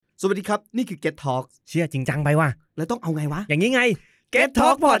สวัสดีครับนี่คือ Get Talk เชื่อจริงจังไปว่ะแล้วต้องเอาไงวะอย่างนี้ไง Get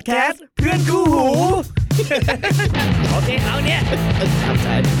Talk Podcast เพื่อนคู่หู โอเคเอาเนี่ยครับใ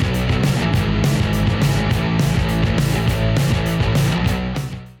ช่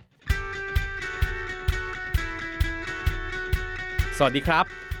สวัสดีครับ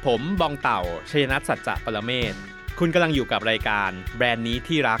ผมบองเต่าชัยนัทสัจจะปรเมศคุณกำลังอยู่กับรายการแบรนด์นี้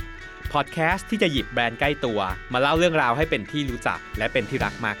ที่รักพอดแคสต์ที่จะหยิบแบรนด์ใกล้ตัวมาเล่าเรื่องราวให้เป็นที่รู้จักและเป็นที่รั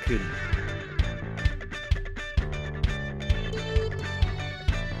กมากขึ้น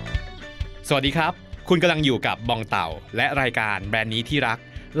สวัสดีครับคุณกำลังอยู่กับบองเต่าและรายการแบรนด์นี้ที่รัก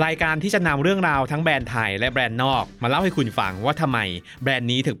รายการที่จะนำเรื่องราวทั้งแบรนด์ไทยและแบรนด์นอกมาเล่าให้คุณฟังว่าทำไมแบรนด์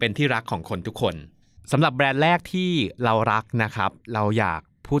นี้ถึงเป็นที่รักของคนทุกคนสำหรับแบรนด์แรกที่เรารักนะครับเราอยาก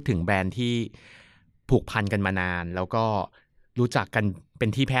พูดถึงแบรนด์ที่ผูกพันกันมานานแล้วก็รู้จักกันเ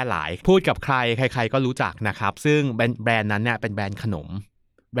ป็นที่แพร่หลายพูดกับใครใครๆก็รู้จักนะครับซึ่งแบรนด์นั้นเนี่ยเป็นแบรนด์ขนม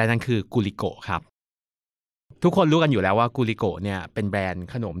แบรนด์นั้นคือกูริโกะครับทุกคนรู้กันอยู่แล้วว่ากูริโกะเนี่ยเป็นแบรนด์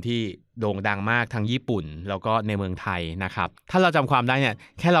ขนมที่โด่งดังมากทั้งญี่ปุ่นแล้วก็ในเมืองไทยนะครับถ้าเราจำความได้เนี่ย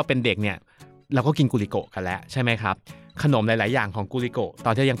แค่เราเป็นเด็กเนี่ยเราก็กินกูริโกะกันแล้วใช่ไหมครับขนมหลายๆอย่างของกูริโกะต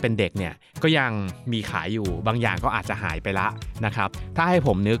อนที่ยังเป็นเด็กเนี่ยก็ยังมีขายอยู่บางอย่างก็อาจจะหายไปละนะครับถ้าให้ผ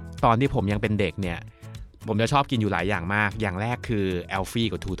มนึกตอนที่ผมยังเป็นเด็กเนี่ยผมจะชอบกินอยู่หลายอย่างมากอย่างแรกคือแอลฟี่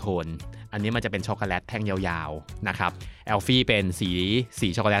กับทูโทนอันนี้มันจะเป็นช็อกโกแลตแท่งยาวๆนะครับแอลฟี่เป็นสี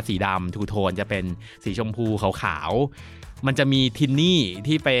ช็อกโกแลตสีดำทูโทนจะเป็นสีชมพูขาวๆมันจะมีทินนี่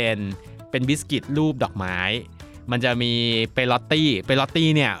ที่เป็นบิสกิตรูปดอกไม้มันจะมีเปลอตตี้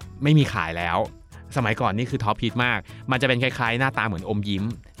เนี่ยไม่มีขายแล้วสมัยก่อนนี่คือท็อปฮิตมากมันจะเป็นคล้ายๆหน้าตาเหมือนอมยิ้ม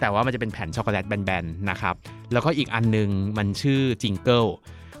แต่ว่ามันจะเป็นแผ่นช็อกโกแลตแบนๆนะครับแล้วก็อีกอันนึงมันชื่อจิงเกิล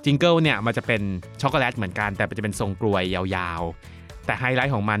เนี่ยมันจะเป็นช็อกโกแลตเหมือนกันแต่มันจะเป็นทรงกลวยยาวๆแต่ไฮไล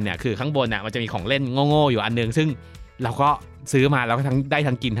ท์ของมันเนี่ยคือข้างบนน่ะมันจะมีของเล่นโง่ๆอยู่อันนึงซึ่งเราก็ซื้อมาแล้วก็ได้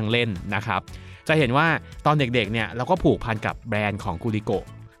ทั้งกินทั้งเล่นนะครับจะเห็นว่าตอนเด็กๆเนี่ยเราก็ผูกพันกับแบรนด์ของกูริโกะ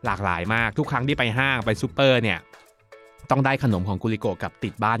หลากหลายมากทุกครั้งที่ไปห้างไปซูเปอร์เนี่ยต้องได้ขนมของกูริโกะกับติ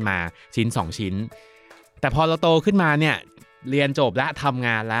ดบ้านมาชิ้น2ชิ้นแต่พอเราโตขึ้นมาเนี่ยเรียนจบและทำง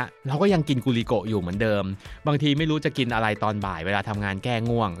านแล้วเราก็ยังกินกูริโกะอยู่เหมือนเดิมบางทีไม่รู้จะกินอะไรตอนบ่ายเวลาทำงานแก้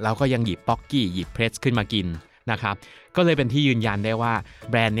ง่วงเราก็ยังหยิบป๊อกกี้หยิบเพรสขึ้นมากินนะครับก็เลยเป็นที่ยืนยันได้ว่า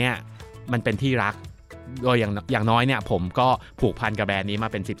แบรนด์เนี้ยมันเป็นที่รักโดยอย่างน้อยเนี่ยผมก็ผูกพันกับแบรนด์นี้มา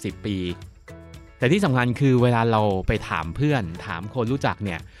เป็น10ปีแต่ที่สำคัญคือเวลาเราไปถามเพื่อนถามคนรู้จักเ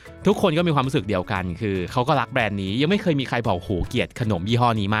นี่ยทุกคนก็มีความรู้สึกเดียวกันคือเขาก็รักแบรนด์นี้ยังไม่เคยมีใครบอกโหเกลียดขนมยี่ห้อ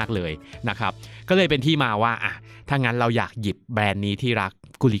นี้มากเลยนะครับก็เลยเป็นที่มาว่าอ่ะถ้างั้นเราอยากหยิบแบรนด์นี้ที่รัก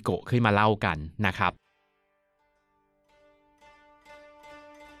กูริโกะขึ้นมาเล่ากันนะครับ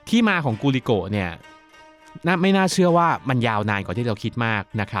ที่มาของกูริโกะเนี่ยไม่น่าเชื่อว่ามันยาวนานกว่าที่เราคิดมาก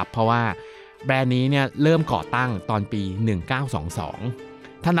นะครับเพราะว่าแบรนด์นี้เนี่ยเริ่มก่อตั้งตอนปี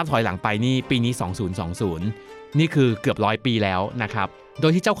1922ถ้านับถอยหลังไปนี่ปีนี้2020นี่คือเกือบ100ปีแล้วนะครับโด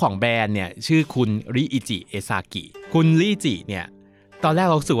ยที่เจ้าของแบรนด์เนี่ยชื่อคุณริอิจิเอซากิคุณริอิจิเนี่ยตอนแรก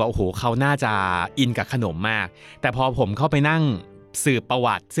เราสึกว่าโอ้โหเขาน่าจะอินกับขนมมากแต่พอผมเข้าไปนั่งสืบประ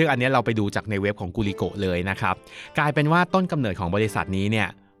วัติซึ่งอันนี้เราไปดูจากในเว็บของกูริโกะเลยนะครับกลายเป็นว่าต้นกำเนิดของบริษัทนี้เนี่ย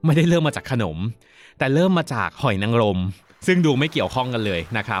ไม่ได้เริ่มมาจากขนมแต่เริ่มมาจากหอยนางรมซึ่งดูไม่เกี่ยวข้องกันเลย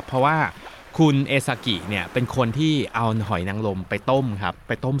นะครับเพราะว่าคุณเอซากิเนี่ยเป็นคนที่เอาหอยนางรมไปต้มครับไ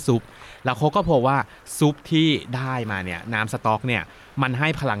ปต้มซุปแล้วเขาก็พบว่าซุปที่ได้มาเนี่ยน้ำสต๊อกเนี่ยมันให้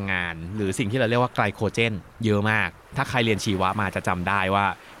พลังงานหรือสิ่งที่เราเรียกว่าไกลโคเจนเยอะมากถ้าใครเรียนชีวะมาจะจำได้ว่า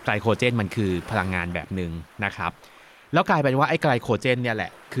ไกลโคเจนมันคือพลังงานแบบหนึ่งนะครับแล้วกลายเป็นว่าไอ้ไกลโคเจนเนี่ยแหล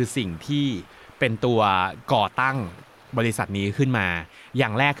ะคือสิ่งที่เป็นตัวก่อตั้งบริษัทนี้ขึ้นมาอย่า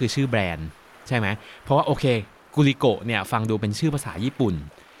งแรกคือชื่อแบรนด์ใช่ไหมเพราะว่าโอเคกูริโกะเนี่ยฟังดูเป็นชื่อภาษาญี่ปุ่น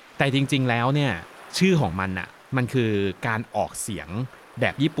แต่จริงๆแล้วเนี่ยชื่อของมันอ่ะมันคือการออกเสียงแบ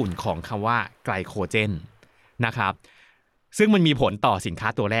บญี่ปุ่นของคำว่าไกลโคเจนนะครับซึ่งมันมีผลต่อสินค้า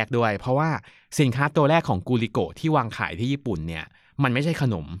ตัวแรกด้วยเพราะว่าสินค้าตัวแรกของกูริโกะที่วางขายที่ญี่ปุ่นเนี่ยมันไม่ใช่ข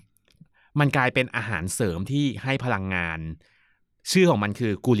นมมันกลายเป็นอาหารเสริมที่ให้พลังงานชื่อของมันคื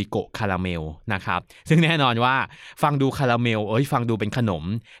อกูริโกะคาราเมลนะครับซึ่งแน่นอนว่าฟังดูคาราเมลฟังดูเป็นขนม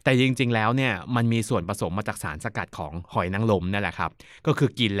แต่จริงๆแล้วเนี่ยมันมีส่วนผสมมาจากสารสกัดของหอยนางรมนั่นแหละครับก็คือ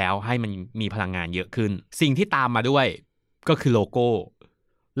กินแล้วให้มันมีพลังงานเยอะขึ้นสิ่งที่ตามมาด้วยก็คือโลโ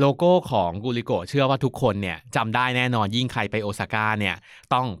ก้ของกูริโกะเชื่อว่าทุกคนเนี่ยจำได้แน่นอนยิ่งใครไปโอซาก้าเนี่ย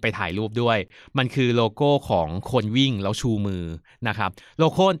ต้องไปถ่ายรูปด้วยมันคือโลโก้ของคนวิ่งแล้วชูมือนะครับโ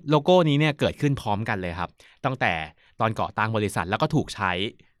ลโก้นี้เนี่ยเกิดขึ้นพร้อมกันเลยครับตั้งแต่ตอนก่อตั้งบริษัทแล้วก็ถูกใช้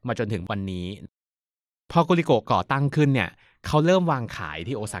มาจนถึงวันนี้พอกูริโกะก่อตั้งขึ้นเนี่ยเขาเริ่มวางขาย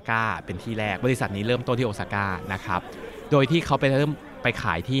ที่โอซาก้าเป็นที่แรกบริษัทนี้เริ่มต้นที่โอซาก้านะครับโดยที่เขาไปเริ่ม ไปข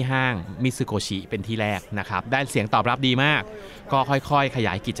ายที่ห้างมิตซูโกชิเป็นที่แรกนะครับได้เสียงตอบรับดีมากก็ค่อยๆขย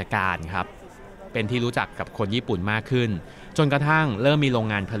ายกิจการครับเป็นที่รู้จักกับคนญี่ปุ่นมากขึ้นจนกระทั่งเริ่มมีโรง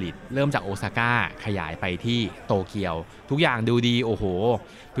งานผลิตเริ่มจากโอซาก้าขยายไปที่โตเกียวทุกอย่างดูดีโอ้โห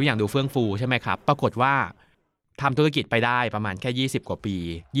ทุกอย่างดูเฟื่องฟูใช่ไหมครับปรากฏว่าทำธุรกิจไปได้ประมาณแค่20กว่าปี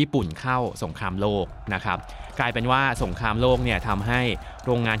ญี่ปุ่นเข้าสงครามโลกนะครับกลายเป็นว่าสงครามโลกเนี่ยทำให้โ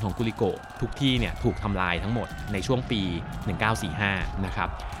รงงานของกุริโกะทุกที่เนี่ยถูกทำลายทั้งหมดในช่วงปี1945นะครับ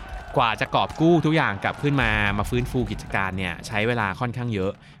กว่าจะกอบกู้ทุกอย่างกลับขึ้นมาฟื้นฟูกิจการเนี่ยใช้เวลาค่อนข้างเยอ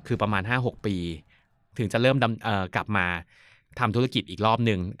ะคือประมาณ 5-6 ปีถึงจะเริ่มกลับมาทำธุรกิจอีกรอบห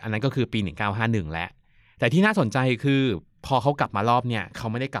นึ่งอันนั้นก็คือปี1951แล้วแต่ที่น่าสนใจคือพอเขากลับมารอบเนี่ยเขา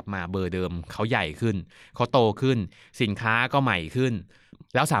ไม่ได้กลับมาเบอร์เดิมเขาใหญ่ขึ้นเขาโตขึ้นสินค้าก็ใหม่ขึ้น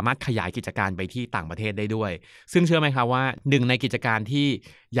แล้วสามารถขยายกิจการไปที่ต่างประเทศได้ด้วยซึ่งเชื่อไหมครับว่าหนึ่งในกิจการที่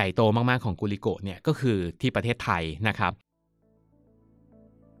ใหญ่โตมากๆของกุริโกะเนี่ยก็คือที่ประเทศไทยนะครับ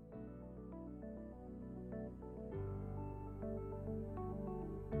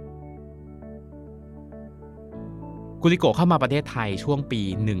กุริโกะเข้ามาประเทศไทยช่วงปี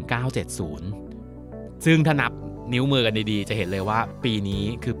1970ซึ่งถ้านับนิ้วมือกันดีๆจะเห็นเลยว่าปีนี้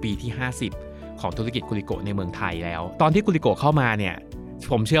คือปีที่50ของธุรกิจกุริโกะในเมืองไทยแล้วตอนที่กุริโกะเข้ามาเนี่ย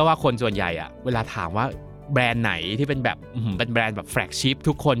ผมเชื่อว่าคนส่วนใหญ่อะเวลาถามว่าแบรนด์ไหนที่เป็นแบบเป็นแบรนด์แบบแฟลกชิพ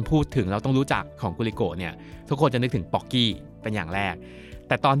ทุกคนพูดถึงเราต้องรู้จักของกุริโกะเนี่ยทุกคนจะนึกถึงป๊อกกี้เป็นอย่างแรกแ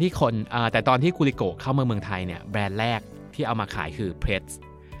ต่ตอนที่กุริโกะเข้ามาเมืองไทยเนี่ยแบรนด์แรกที่เอามาขายคือเพรส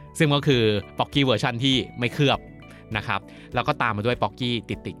ซึ่งก็คือป๊อกกี้เวอร์ชันที่ไม่เคลือบนะครับแล้วก็ตามมาด้วยป๊อกกี้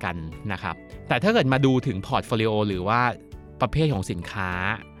ติดกันนะครับแต่ถ้าเกิดมาดูถึงพอร์ตโฟลิโอหรือว่าประเภทของสินค้า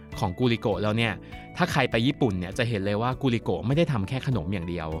ของกุริโกะแล้วเนี่ยถ้าใครไปญี่ปุ่นเนี่ยจะเห็นเลยว่ากุริโกะไม่ได้ทำแค่ขนมอย่าง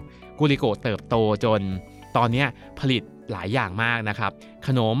เดียวกุริโกะเติบโตจนตอนนี้ผลิตหลายอย่างมากนะครับข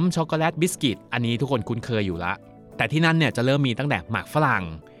นมช็อกโกแลตบิสกิตอันนี้ทุกคนคุ้นเคยอยู่ละแต่ที่นั่นเนี่ยจะเริ่มมีตั้งแต่หมากฝรั่ง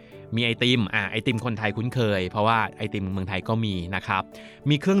มีไอติมไอติมคนไทยคุ้นเคยเพราะว่าไอติมเมืองไทยก็มีนะครับ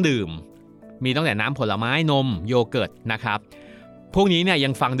มีเครื่องดื่มมีตั้งแต่น้ำผลไม้นมโยเกิร์ตนะครับพวกนี้เนี่ยยั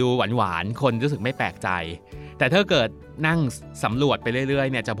งฟังดูหวานๆคนรู้สึกไม่แปลกใจแต่ถ้าเกิดนั่งสำรวจไปเรื่อย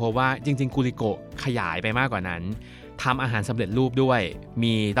ๆเนี่ยจะพบว่าจริงๆกุริโกะขยายไปมากกว่านั้นทำอาหารสำเร็จรูปด้วย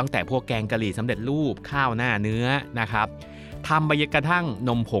มีตั้งแต่พวกแกงกะหรี่สำเร็จรูปข้าวหน้าเนื้อนะครับทำไปกระทั่งน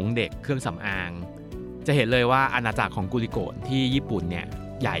มผงเด็กเครื่องสำอางจะเห็นเลยว่าอาณาจักรของกุริโกะที่ญี่ปุ่นเนี่ย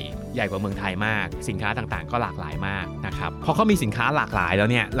ใหญ่กว่าเมืองไทยมากสินค้าต่างๆก็หลากหลายมากนะครับพอเขามีสินค้าหลากหลายแล้ว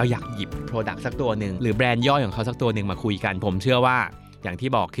เนี่ยเราอยากหยิบ Product สักตัวหนึ่งหรือแบรนด์ย่อยของเขาสักตัวหนึ่งมาคุยกันผมเชื่อว่าอย่างที่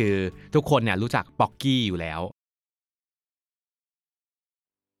บอกคือทุกคนเนี่ยรู้จักป๊อกกี้อยู่แล้ว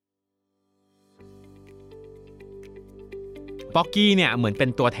ป๊อกกี้เนี่ยเหมือนเป็น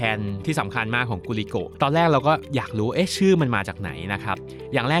ตัวแทนที่สำคัญมากของกุริโกะตอนแรกเราก็อยากรู้ชื่อมันมาจากไหนนะครับ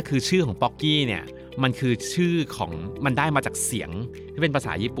อย่างแรกคือชื่อของป๊อกกี้เนี่ยมันคือชื่อของมันได้มาจากเสียงที่เป็นภาษ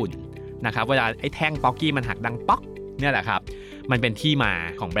าญี่ปุ่นนะครับเวลาไอ้แท่งป๊อกกี้มันหักดังป๊อกเนี่ยแหละครับมันเป็นที่มา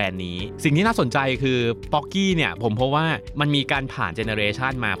ของแบรนด์นี้สิ่งที่น่าสนใจคือป๊อกกี้เนี่ยผมเพราะว่ามันมีการผ่านเจเนอเรชั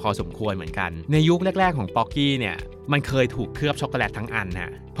นมาพอสมควรเหมือนกันในยุคแรกๆของป๊อกกี้เนี่ยมันเคยถูกเคลือบช็อกโกแลตทั้งอันน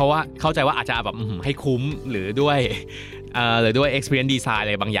ะเพราะว่าเข้าใจว่าอาจจะแบบให้คุ้มหรือด้วยexperience design อะ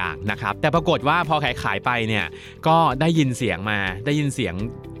ไรบางอย่างนะครับแต่ปรากฏว่าพอขายไปเนี่ยก็ได้ยินเสียง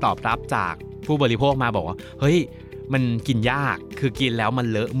ตอบรับจากผู้บริโภคมาบอกว่าเฮ้ยมันกินยากคือกินแล้วมัน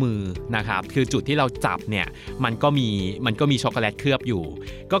เลอะมือนะครับคือจุดที่เราจับเนี่ยมันก็มีช็อกโกแลตเคลือบอยู่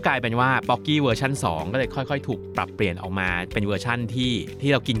ก็กลายเป็นว่าป๊อกกี้เวอร์ชัน2ก็เลยค่อยๆถูกปรับเปลี่ยนออกมาเป็นเวอร์ชัน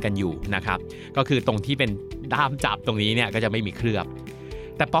ที่เรากินกันอยู่นะครับก็คือตรงที่เป็นด้ามจับตรงนี้เนี่ยก็จะไม่มีเคลือบ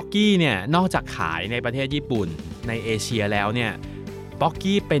แต่ป๊อกกี้เนี่ยนอกจากขายในประเทศญี่ปุ่นในเอเชียแล้วเนี่ยป๊อก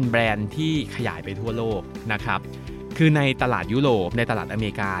กี้เป็นแบรนด์ที่ขยายไปทั่วโลกนะครับคือในตลาดยุโรปในตลาดอเม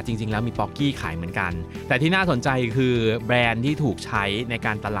ริกาจริงๆแล้วมีป๊อกกี้ขายเหมือนกันแต่ที่น่าสนใจคือแบรนด์ที่ถูกใช้ในก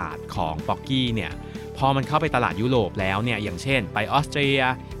ารตลาดของป๊อกกี้เนี่ยพอมันเข้าไปตลาดยุโรปแล้วเนี่ยอย่างเช่นไปออสเตรีย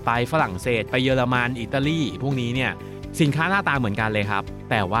ไปฝรั่งเศสไปเยอรมันอิตาลีพวกนี้เนี่ยสินค้าหน้าตาเหมือนกันเลยครับ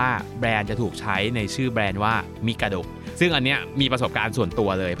แต่ว่าแบรนด์จะถูกใช้ในชื่อแบรนด์ว่ามิกาโดซึ่งอันเนี้ยมีประสบการณ์ส่วนตัว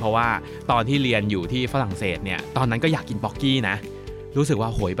เลยเพราะว่าตอนที่เรียนอยู่ที่ฝรั่งเศสเนี่ยตอนนั้นก็อยากกินป๊อกกี้นะรู้สึกว่า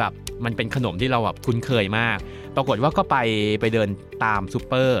โหยแบบมันเป็นขนมที่เราแบบคุ้นเคยมากปรากฏว่าก็ไปเดินตามซู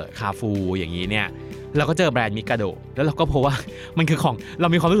เปอร์คาฟูอย่างนี้เนี่ยเราก็เจอแบรนด์มิกาโดแล้วเราก็พบว่ามันคือของเรา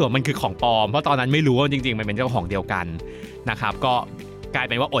มีความรู้สึกว่ามันคือของปลอมเพราะตอนนั้นไม่รู้ว่าจริงๆมันเป็นเจ้าของเดียวกันนะครับก็กลาย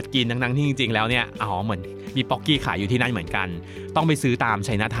เป็นว่าอดกินทั้งที่จริงๆแล้วเนี่ยเหมือนมีป๊อกกี้ขายอยู่ที่นั่นเหมือนกันต้องไปซื้อตามไช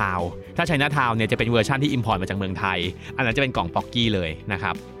น่าทาวน์ถ้าไชน่าทาวน์เนี่ยจะเป็นเวอร์ชันที่อิมพอร์ตมาจากเมืองไทยอันนั้นจะเป็นกล่องป๊อกกี้เลยนะค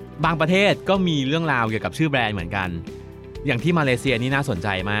รับบางประเทศก็มีเรื่องราวเกี่ยวกับชื่อแบรนด์เหมือนกันอย่างที่มาเลเซียนี่น่าสนใจ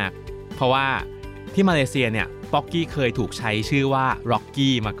มากเพราะว่าที่มาเลเซียเนี่ยป๊อกกี้เคยถูกใช้ชื่อว่าร็อก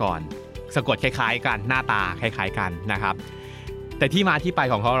กี้มาก่อนสะกดคล้ายๆกันหน้าตาคล้ายๆกันนะครับ แต่ที่มาที่ไป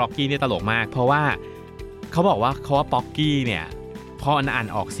ของเขาร็อกกี้เนี่ยตลกมากเพราะว่าเขาบอกว่าเขาว่าป๊อกกี้เนี่ยพออ่าน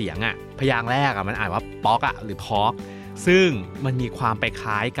ออกเสียงอ่ะพยางค์แรกอ่ะมันอ่านว่าป๊อกอ่ะหรือพอกซึ่งมันมีความไปค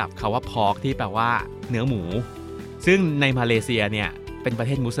ล้ายกับคำว่าพอกที่แปลว่าเนื้อหมูซึ่งในมาเลเซียเนี่ยเป็นประเ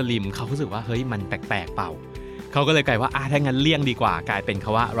ทศมุสลิมเขารู้สึกว่าเฮ้ยมันแปลกๆเปล่าเขาก็เลยกลายว่าถ้างั้นเลี่ยงดีกว่ากลายเป็นค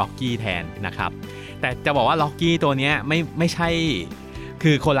ำว่าร็อกกี้แทนนะครับแต่จะบอกว่าร็อกกี้ตัวนี้ไม่ใช่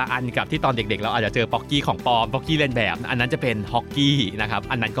คือคนละอันกับที่ตอนเด็กๆเราอาจจะเจอป๊อกกี้ของปลอมป๊อกกี้เล่นแบบอันนั้นจะเป็นฮอกกี้นะครับ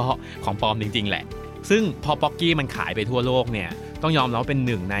อันนั้นก็ของปลอมจริงๆแหละซึ่งพอป๊อกกี้มันขายไปทั่วโลกเนี่ยต้องยอมรับว่าเป็นห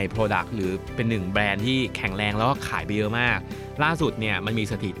นึ่งใน Product หรือเป็นหนึ่งแบรนด์ที่แข็งแรงแล้วก็ขายไปเยอะมากล่าสุดเนี่ยมันมี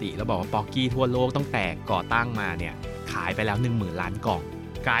สถิติแล้วบอกว่าป๊อกกี้ทั่วโลกตั้งแต่ก่อตั้งมาเนี่ยขายไปแล้ว 10,000 ล้านกล่อง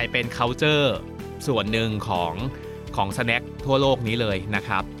กลายเป็น culture ส่วนหนึ่งของสแน็คทั่วโลกนี้เลยนะ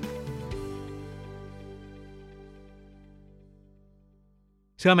ครับ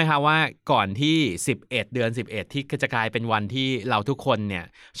เชื่อไหมครับว่าก่อนที่11เดือน11ที่จะกลายเป็นวันที่เราทุกคนเนี่ย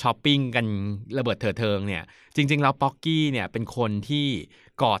ช้อปปิ้งกันระเบิดเถิดเทิงเนี่ยจริงๆแล้วป๊อกกี้เนี่ยเป็นคนที่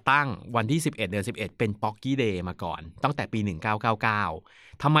ก่อตั้งวันที่11เดือน11เป็นป๊อกกี้เดย์มาก่อนตั้งแต่ปี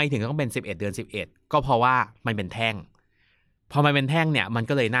1999ทำไมถึงต้องเป็น11เดือน11ก็เพราะว่ามันเป็นแท่งพอมันเป็นแท่งเนี่ยมัน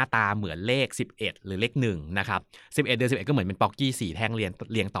ก็เลยหน้าตาเหมือนเลข11หรือเลข1นะครับ11เดือน11ก็เหมือนเป็นป๊อกกี้4แท่งเ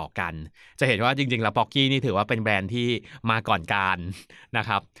รียงต่อกันจะเห็นว่าจริงๆแล้วป๊อกกี้นี่ถือว่าเป็นแบรนด์ที่มาก่อนการนะค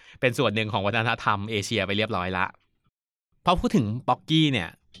รับเป็นส่วนหนึ่งของวัฒนธรรมเอเชียไปเรียบร้อยละพอพูดถึงป๊อกกี้เนี่ย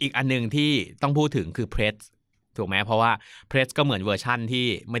อีกอันนึงที่ต้องพูดถึงคือเพรสถูกไหมเพราะว่าเพรสก็เหมือนเวอร์ชั่นที่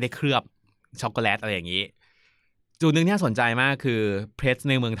ไม่ได้เคลือบช็อกโกแลตอะไรอย่างนี้จุดหนึ่งที่น่าสนใจมากคือเพรส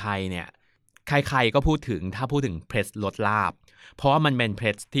ในเมืองไทยเนี่ยใครๆก็พูดถึงถ้าพูดถึงเพรสรสลาบเพราะว่ามันเป็นเพร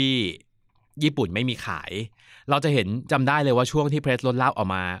สที่ญี่ปุ่นไม่มีขายเราจะเห็นจำได้เลยว่าช่วงที่เพรสรสลาบออก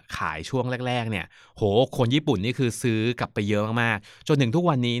มาขายช่วงแรกๆเนี่ยโหคนญี่ปุ่นนี่คือซื้อกลับไปเยอะมากๆจนถึงทุก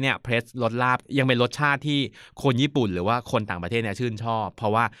วันนี้เนี่ยเพรสรสลาบยังเป็นรสชาติที่คนญี่ปุ่นหรือว่าคนต่างประเทศเนี่ยชื่นชอบเพรา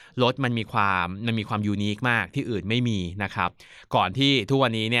ะว่ารสมันมีความยูนิคมากที่อื่นไม่มีนะครับก่อนที่ทุกวั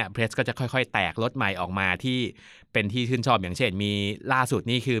นนี้เนี่ยเพรสก็จะค่อยๆแตกรสใหม่ออกมาที่เป็นที่ชื่นชอบอย่างเช่นมีล่าสุด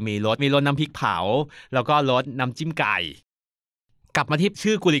นี่คือมีรสน้ำพริกเผาแล้วก็รสน้ำจิ้มไก่กลับมาที่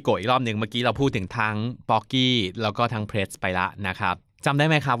ชื่อกูริโกะอีกรอบหนึ่งเมื่อกี้เราพูดถึงทั้งป๊อกกี้แล้วก็ทั้งเพรสไปละนะครับจำได้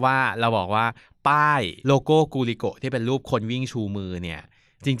ไหมครับว่าเราบอกว่าป้ายโลโก้กูริโกะที่เป็นรูปคนวิ่งชูมือเนี่ย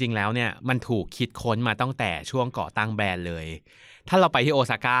จริงๆแล้วเนี่ยมันถูกคิดค้นมาตั้งแต่ช่วงก่อตั้งแบรนด์เลยถ้าเราไปที่โอ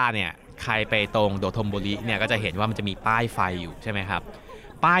ซาก้าเนี่ยใครไปตรงโดโทมโบริเนี่ยก็จะเห็นว่ามันจะมีป้ายไฟอยู่ใช่ไหมครับ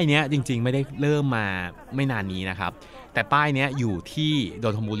ป้ายเนี้ยจริงๆไม่ได้เริ่มมาไม่นานนี้นะครับแต่ป้ายเนี้ยอยู่ที่โด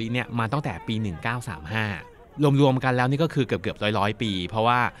โทมโบริเนี่ยมาตั้งแต่ปี1935รวมๆกันแล้วนี่ก็คือเกือบร้อยปีเพราะ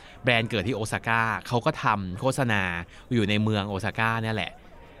ว่าแบรนด์เกิดที่โอซาก้าเขาก็ทำโฆษณาอยู่ในเมืองโอซาก้าเนี่ยแหละ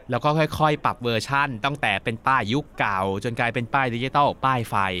แล้วก็ค่อยๆปรับเวอร์ชั่นตั้งแต่เป็นป้ายยุคเก่าจนกลายเป็นป้ายดิจิตอลป้าย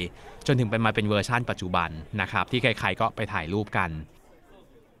ไฟจนถึงมาเป็นเวอร์ชั่นปัจจุบันนะครับที่ใครๆก็ไปถ่ายรูปกัน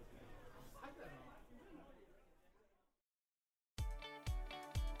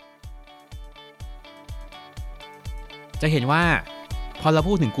จะเห็นว่าพอเรา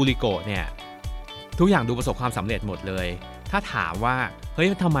พูดถึงกูริโกะเนี่ยทุกอย่างดูประสบความสำเร็จหมดเลยถ้าถามว่าเฮ้ย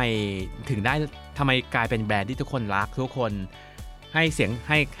ทำไมกลายเป็นแบรนด์ที่ทุกคนรักทุกคนให้เสียง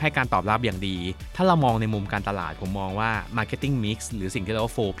ให้การตอบรับอย่างดีถ้าเรามองในมุมการตลาดผมมองว่า Marketing Mix หรือสิ่งที่เรียก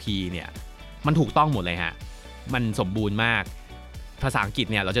ว่า 4P เนี่ยมันถูกต้องหมดเลยฮะมันสมบูรณ์มากภาษาอังกฤษ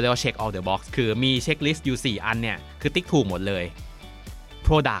เนี่ยเราจะเรียกว่า check all the box คือมีเช็คลิสต์อยู่4อันเนี่ยคือติ๊กถูกหมดเลย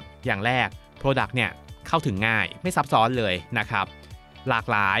Product อย่างแรก Product เนี่ยเข้าถึงง่ายไม่ซับซ้อนเลยนะครับหลาก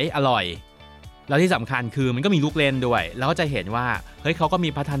หลายอร่อยแล้วที่สำคัญคือมันก็มีลูกเล่นด้วยแล้วก็จะเห็นว่าเฮ้ยเขาก็มี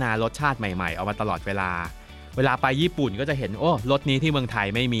พัฒนารสชาติใหม่ๆออกมาตลอดเวลาไปญี่ปุ่นก็จะเห็นโอ้รสนี้ที่เมืองไทย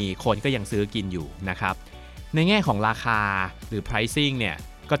ไม่มีคนก็ยังซื้อกินอยู่นะครับในแง่ของราคาหรือ pricing เนี่ย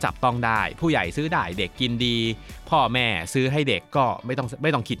ก็จับต้องได้ผู้ใหญ่ซื้อได้เด็กกินดีพ่อแม่ซื้อให้เด็กก็ไม่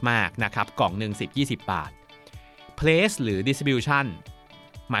ต้องคิดมากนะครับกล่องนึง 10-20 บาท place หรือ distribution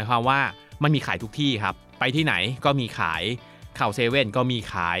หมายความว่ามันมีขายทุกที่ครับไปที่ไหนก็มีขายเข้าเซเว่นก็มี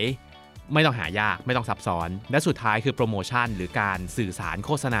ขายไม่ต้องหายากไม่ต้องซับซ้อนและสุดท้ายคือโปรโมชั่นหรือการสื่อสารโ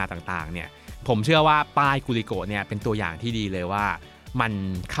ฆษณาต่างๆเนี่ยผมเชื่อว่าป้ายกูริโกะเนี่ยเป็นตัวอย่างที่ดีเลยว่ามัน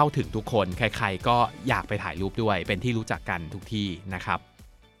เข้าถึงทุกคนใครๆก็อยากไปถ่ายรูปด้วยเป็นที่รู้จักกันทุกที่นะครับ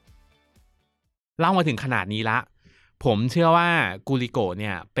เล่ามาถึงขนาดนี้ละผมเชื่อว่ากูริโกะเ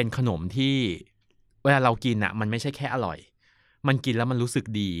นี่ยเป็นขนมที่เวลาเรากินอ่ะมันไม่ใช่แค่อร่อยมันกินแล้วมันรู้สึก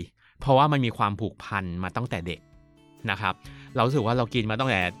ดีเพราะว่ามันมีความผูกพันมาตั้งแต่เด็กนะครับเรารู้สึกว่าเรากินมาตั้ง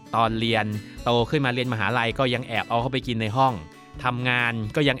แต่ตอนเรียนโตขึ้นมาเรียนมหาลัยก็ยังแอบเอาเข้าไปกินในห้องทำงาน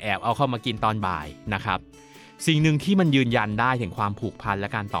ก็ยังแอบเอาเข้ามากินตอนบ่ายนะครับสิ่งหนึ่งที่มันยืนยันได้ถึงความผูกพันและ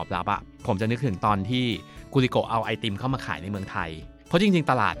การตอบรับอะผมจะนึกถึงตอนที่กูริโกะเอาไอติมเข้ามาขายในเมืองไทยเพราะจริงๆ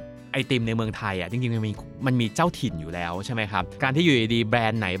ตลาด ไอติมในเมืองไทยอ่ะจริงๆมันมีเจ้าถิ่นอยู่แล้วใช่ไหมครับการที่อยู่ดีๆแบร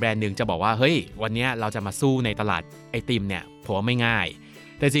นด์ไหนแบรนด์หนึ่งจะบอกว่าเฮ้ยวันนี้เราจะมาสู้ในตลาดไอติมเนี่ยผมว่าไม่ง่าย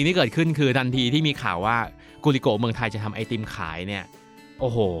แต่สิ่งที่เกิดขึ้นคือทันทีที่มีข่าวว่ากูริโกะเมืองไทยจะทำไอติมขายเนี่ยโ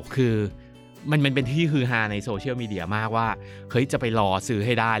อ้โหคือมันเป็นที่ฮือฮาในโซเชียลมีเดียมากว่าเฮ้ยจะไปรอซื้อใ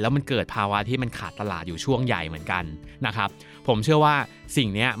ห้ได้แล้วมันเกิดภาวะที่มันขาดตลาดอยู่ช่วงใหญ่เหมือนกันนะครับผมเชื่อว่าสิ่ง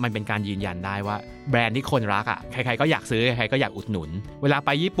นี้มันเป็นการยืนยันได้ว่าแบรนด์ที่คนรักอ่ะใครๆก็อยากซื้อใครๆก็อยากอุดหนุนเวลาไป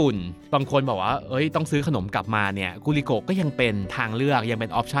ญี่ปุ่นบางคนบอกว่าเอ้ยต้องซื้อขนมกลับมาเนี่ยกูริโกะก็ยังเป็นทางเลือกยังเป็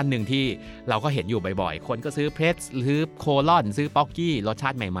นออปชันหนึ่งที่เราก็เห็นอยู่บ่อยๆคนก็ซื้อเพรสซื้อโคลอนซื้อป๊อกกี้รสชา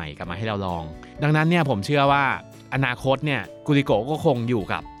ติใหม่ๆกลับมาให้เราลองดังนั้นเนี่ยผมเชื่อว่าอนาคตเนี่ยกูริโกะก็คงอยู่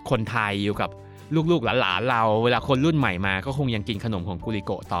กับคนไทยอยู่กับลูกๆหลานๆเราเวลาคนรุ่นใหม่มาก็คงยังกินขนมของกูริโ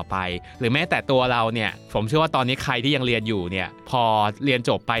กะต่อไปหรือแม้แต่ตัวเราเนี่ยผมเชื่อว่าตอนนี้ใครที่ยังเรียนอยู่เนี่ยพอเรียน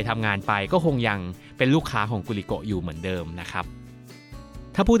จบไปทำงานไปก็คงยังเป็นลูกค้าของกูริโกะอยู่เหมือนเดิมนะครับ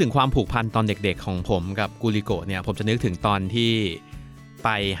ถ้าพูดถึงความผูกพันตอนเด็กๆของผมกับกูริโกะเนี่ยผมจะนึกถึงตอนที่ไป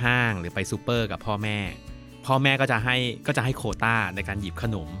ห้างหรือไปซูเปอร์กับพ่อแม่ก็จะให้โควต้าในการหยิบข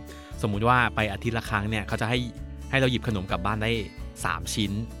นมสมมุติว่าไปอาทิตย์ละครั้งเนี่ยเขาจะให้เราหยิบขนมกลับบ้านได้3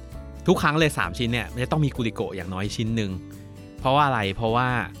ชิ้นทุกครั้งเลย3ชิ้นเนี่ยมันจะต้องมีกูริโกะอย่างน้อยชิ้นนึงเพราะว่าอะไรเพราะว่า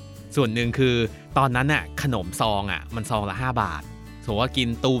ส่วนหนึ่งคือตอนนั้นน่ะขนมซองอ่ะมันซองละ5 บาทสมมติว่ากิน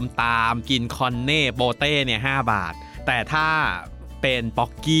ตูมตามกินคอนเน่โปเต้เนี่ย5 บาทแต่ถ้าเป็นป๊อ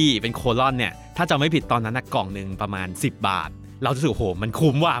กกี้เป็นโคลอนเนี่ยถ้าจำไม่ผิดตอนนั้นน่ะกล่องนึงประมาณ10 บาทเราจะรู้สึกโหมัน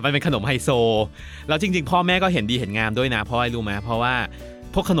คุ้มว่ะมันเป็นขนมไฮโซแล้วจริงๆพ่อแม่ก็เห็นดีเห็นงามด้วยนะเพราะอะไรรู้ไหมเพราะว่า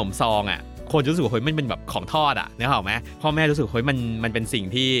พวกขนมซองอ่ะคนรู้สึกว่าเฮ้ยมันเป็นแบบของทอดอ่ะนึกออกไหมพ่อแม่รู้สึกเฮ้ยมันเป็นสิ่ง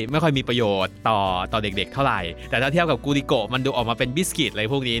ที่ไม่ค่อยมีประโยชน์ต่อเด็กๆเท่าไหร่แต่ถ้าเทียบกับกูริโกะมันดูออกมาเป็นบิสกิตอะไร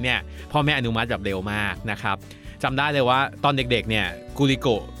พวกนี้เนี่ยพ่อแม่อนุมัติแบบเร็วมากนะครับจำได้เลยว่าตอนเด็กๆเนี่ยกูริโก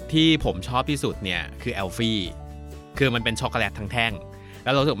ะที่ผมชอบที่สุดเนี่ยคือแอลฟี่คือมันเป็นช็อกโกแลตทั้งแท่งแล้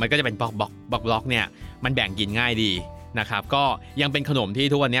วเราสึกมันก็จะเป็นบล็อกเนี่ยมันแบ่งกินง่ายดีนะครับก็ยังเป็นขนมที่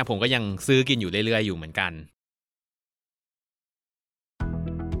ทุกวันนี้ผมก็ยังซื้อกินอยู่เรื่อยๆอยู่เหมือนกัน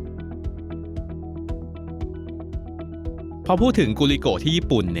พอพูดถึงกูริโกะที่ญี่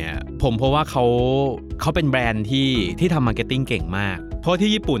ปุ่นเนี่ยผมเพราะว่าเขาเป็นแบรนด์ที่ทำมาร์เก็ตติ้งเก่งมากเพราะที่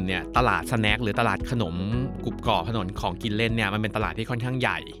ญี่ปุ่นเนี่ยตลาดสแน็คหรือตลาดขนมกรุบกรอบขนมของกินเล่นเนี่ยมันเป็นตลาดที่ค่อนข้างให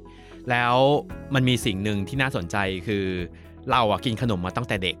ญ่แล้วมันมีสิ่งหนึ่งที่น่าสนใจคือเราอะกินขนมมาตั้ง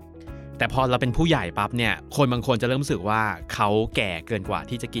แต่เด็กแต่พอเราเป็นผู้ใหญ่ปั๊บเนี่ยคนบางคนจะเริ่มรู้สึกว่าเขาแก่เกินกว่า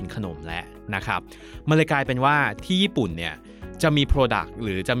ที่จะกินขนมแล้วนะครับมันเลยกลายเป็นว่าที่ญี่ปุ่นเนี่ยจะมี product ห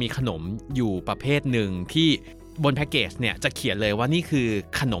รือจะมีขนมอยู่ประเภทหนึ่งที่บนแพ็กเกจเนี่ยจะเขียนเลยว่านี่คือ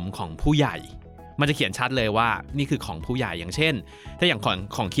ขนมของผู้ใหญ่มันจะเขียนชัดเลยว่านี่คือของผู้ใหญ่อย่างเช่นถ้าอย่าง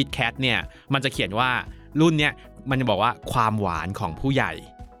ของคิดแคทเนี่ยมันจะเขียนว่ารุ่นเนี้ยมันจะบอกว่าความหวานของผู้ใหญ่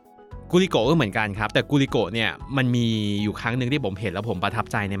กูริโกะก็เหมือนกันครับแต่กูริโกะเนี่ยมันมีอยู่ครั้งหนึ่งที่ผมเห็นแล้วผมประทับ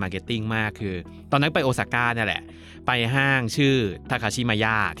ใจในมาร์เก็ตติ้งมากคือตอนนั้นไปโอซาก้าเนี่ยแหละไปห้างชื่อทาคาชิมาย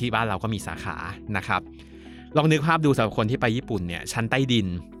ะที่บ้านเราก็มีสาขานะครับลองนึกภาพดูสำหรับคนที่ไปญี่ปุ่นเนี่ยชั้นใต้ดิน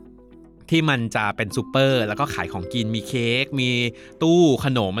ที่มันจะเป็นซูเปอร์แล้วก็ขายของกินมีเค้กมีตู้ข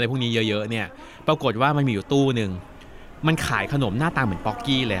นมอะไรพวกนี้เยอะๆเนี่ยปรากฏว่ามันมีอยู่ตู้นึงมันขายขนมหน้าตาเหมือนป๊อก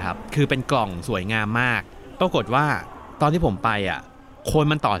กี้เลยครับคือเป็นกล่องสวยงามมากปรากฏว่าตอนที่ผมไปอ่ะคน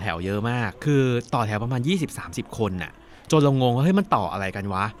มันต่อแถวเยอะมากคือต่อแถวประมาณ 20-30 คนน่ะจนเรางงว่าเฮ้ยมันต่ออะไรกัน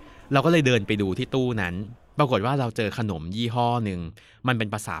วะเราก็เลยเดินไปดูที่ตู้นั้นปรากฏว่าเราเจอขนมยี่ห้อนึงมันเป็น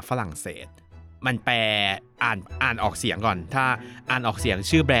ภาษาฝรั่งเศสมันแปลอ่านออกเสียงก่อนถ้าอ่านออกเสียง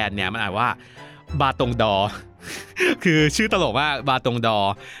ชื่อแบรนด์เนี่ยมันอ่านว่าบาตงดอ คือชื่อตลกมากบาตงดอ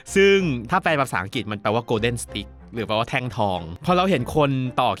ซึ่งถ้าแปลภาษาอังกฤษมันแปลว่า golden stick หรือแปลว่าแท่งทองพอเราเห็นคน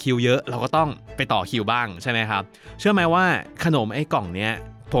ต่อคิวเยอะเราก็ต้องไปต่อคิวบ้างใช่ไหมครับเชื่อไหมว่าขนมไอ้กล่องเนี้ย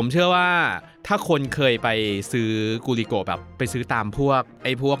ผมเชื่อว่าถ้าคนเคยไปซื้อกูริโกะแบบไปซื้อตามพว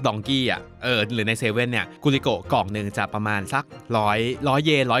กดองกี้อ่ะหรือในเซเว่นเนี่ยกูริโกะกล่องนึงจะประมาณสัก100 เย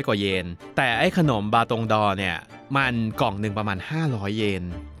น100 กว่าเยนแต่ไอ้ขนมบาตงดอเนี่ยมันกล่องนึงประมาณ500 เยน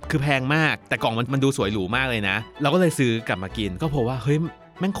คือแพงมากแต่กล่องมันดูสวยหรูมากเลยนะเราก็เลยซื้อกลับมากินก็พบว่าเฮ้ย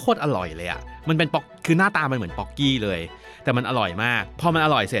แม่งโคตรอร่อยเลยอ่ะมันเป็นคือหน้าตามันเหมือนป๊อกกี้เลยแต่มันอร่อยมากพอมันอ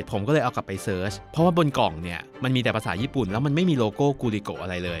ร่อยเสร็จผมก็เลยเอากลับไปเซิร์ชเพราะว่าบนกล่องเนี่ยมันมีแต่ภาษาญี่ปุ่นแล้วมันไม่มีโลโก้กูริโกะอะ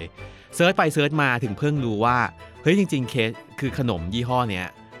ไรเลยเซิร์ชไปเซิร์ชมาถึงเพิ่งรู้ว่าเฮ้ยจริงๆเคสคือขนมยี่ห้อเนี้ย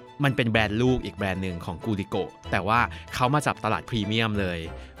มันเป็นแบรนด์ลูกอีกแบรนด์หนึ่งของกูริโกะแต่ว่าเขามาจับตลาดพรีเมียมเลย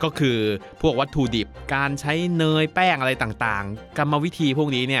ก็คือพวกวัตถุดิบการใช้เนยแป้งอะไรต่างๆกรรมวิธีพวก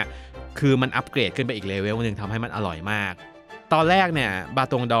นี้เนี่ยคือมันอัปเกรดขึ้นไปอีกเลเวลนึงทำให้มันอร่อยมากตอนแรกเนี่ยบา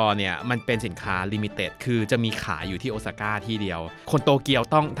ตงดอเนี่ยมันเป็นสินค้าลิมิเต็ดคือจะมีขายอยู่ที่โอซาก้าที่เดียวคนโตเกียว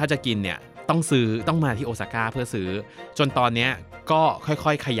ถ้าจะกินเนี่ยต้องมาที่โอซาก้าเพื่อซื้อจนตอนนี้ก็ค่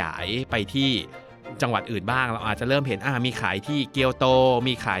อยๆขยายไปที่ จังหวัดอื่นบ้างเราอาจจะเริ่มเห็นมีขายที่เกียวโต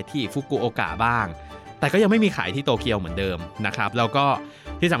มีขายที่ฟุกุโอกะบ้างแต่ก็ยังไม่มีขายที่โตเกียวเหมือนเดิมนะครับแล้วก็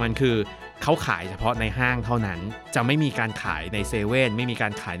ที่สำคัญคือเขาขายเฉพาะในห้างเท่านั้นจะไม่มีการขายในเซเว่นไม่มีกา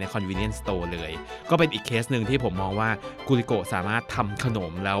รขายใน convenience store เลยก็เป็นอีกเคสหนึ่งที่ผมมองว่ากูริโกะสามารถทำขน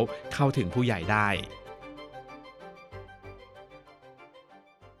มแล้วเข้าถึงผู้ใหญ่ได้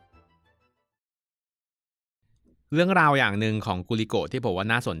เรื่องราวอย่างหนึ่งของกูริโกะที่ผมว่า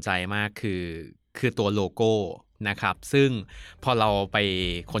น่าสนใจมากคือตัวโลโก้นะครับซึ่งพอเราไป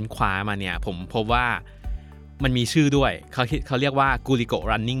ค้นคว้ามาเนี่ยผมพบว่ามันมีชื่อด้วยเขาเรียกว่ากูริโกะ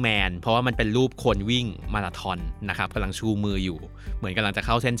running man เพราะว่ามันเป็นรูปคนวิ่งมาราธอนนะครับกำลังชูมืออยู่เหมือนกำลังจะเ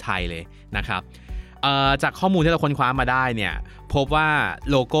ข้าเส้นชัยเลยนะครับจากข้อมูลที่เราค้นคว้ามาได้เนี่ยพบว่า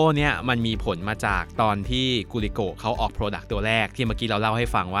โลโก้เนี่ยมันมีผลมาจากตอนที่กูริโกะเขาออก Product ตัวแรกที่เมื่อกี้เราเล่าให้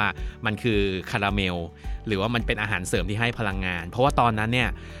ฟังว่ามันคือคาราเมลหรือว่ามันเป็นอาหารเสริมที่ให้พลังงานเพราะว่าตอนนั้นเนี่ย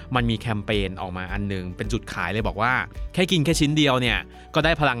มันมีแคมเปญออกมาอันนึงเป็นจุดขายเลยบอกว่าแค่กินแค่ชิ้นเดียวเนี่ยก็ไ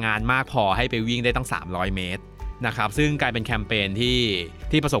ด้พลังงานมากพอให้ไปวิ่งได้ตั้ง300 เมตรนะครับซึ่งกลายเป็นแคมเปญ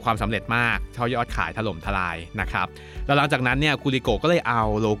ที่ประสบความสำเร็จมากเท่ายอดขายถล่มทลายนะครับแล้วหลังจากนั้นเนี่ยกูริโกะก็เลยเอา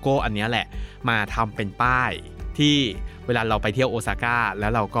โลโก้อันนี้แหละมาทำเป็นป้ายที่เวลาเราไปเที่ยวโอซาก้าแล้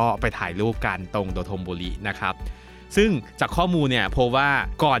วเราก็ไปถ่ายรูปกันตรงโดโทมบุรินะครับซึ่งจากข้อมูลเนี่ยพบว่า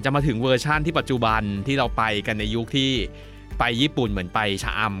ก่อนจะมาถึงเวอร์ชั่นที่ปัจจุบันที่เราไปกันในยุคที่ไปญี่ปุ่นเหมือนไปช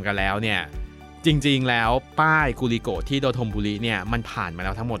ะอำกันแล้วเนี่ยจริงๆแล้วป้ายกูริโกะที่โดโทมบุริเนี่ยมันผ่านมาแ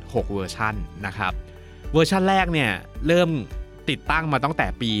ล้วทั้งหมด6เวอร์ชันนะครับเวอร์ชันแรกเนี่ยเริ่มติดตั้งมาตั้งแต่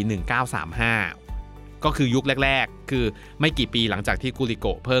ปี1935ก็คือยุคแรกๆคือไม่กี่ปีหลังจากที่กูริโก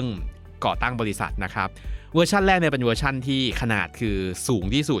ะเพิ่งก่อตั้งบริษัทนะครับเวอร์ชันแรกเนี่ยเป็นเวอร์ชันที่ขนาดคือสูง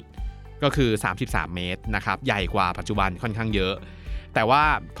ที่สุดก็คือ33 เมตรนะครับใหญ่กว่าปัจจุบันค่อนข้างเยอะแต่ว่า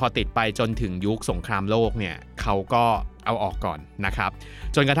พอติดไปจนถึงยุคสงครามโลกเนี่ยเขาก็เอาออกก่อนนะครับ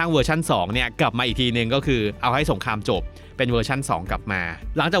จนกระทั่งเวอร์ชัน2เนี่ยกลับมาอีกทีนึงก็คือเอาให้สงครามจบเป็นเวอร์ชัน2กลับมา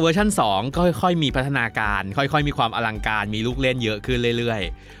หลังจากเวอร์ชัน2ก็ค่อยๆมีพัฒนาการค่อยๆมีความอลังการมีลูกเล่นเยอะขึ้นเรื่อย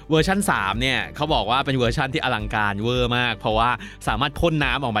ๆเวอร์ชัน3เนี่ยเขาบอกว่าเป็นเวอร์ชันที่อลังการเวอร์มากเพราะว่าสามารถพ่น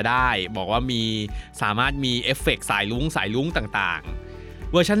น้ำออกมาได้บอกว่าสามารถมีเอฟเฟกต์สายลุ้งต่าง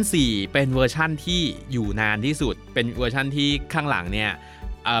ๆเวอร์ชัน4เป็นเวอร์ชันที่อยู่นานที่สุดเป็นเวอร์ชันที่ข้างหลังเนี่ย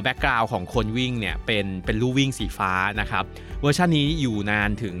แบ็คกราวด์ของคนวิ่งเนี่ยเป็นลู่วิ่งสีฟ้านะครับเวอร์ชันนี้อยู่นาน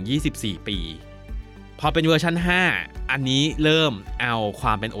ถึง24 ปีพอเป็นเวอร์ชัน5อันนี้เริ่มเอาคว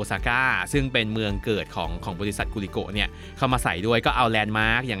ามเป็นโอซาก้าซึ่งเป็นเมืองเกิดของบริษัทกูริโกะเนี่ยเข้ามาใส่ด้วยก็เอาแลนด์มา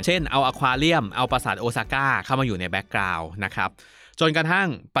ร์คอย่างเช่นเอาอควาเรียมเอาปราสาทโอซาก้าเข้ามาอยู่ในแบ็คกราวด์นะครับจนกระทั่ง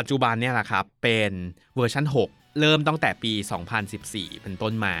ปัจจุบันเนี่ยแหละครับเป็นเวอร์ชัน6เริ่มตั้งแต่ปี2014เป็นต้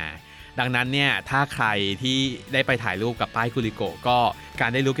นมาดังนั้นเนี่ยถ้าใครที่ได้ไปถ่ายรูปกับป้ายกูริโกะก็การ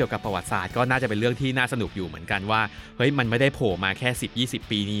ได้รู้เกี่ยวกับประวัติศาสตร์ก็น่าจะเป็นเรื่องที่น่าสนุกอยู่เหมือนกันว่าเฮ้ยมันไม่ได้โผล่มาแค่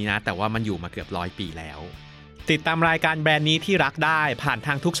 10-20 ปีนี้นะแต่ว่ามันอยู่มาเกือบ100 ปีแล้วติดตามรายการแบรนด์นี้ที่รักได้ผ่านท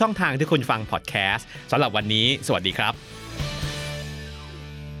างทุกช่องทางที่คุณฟังพอดแคสต์สำหรับวันนี้สวัสดีครับ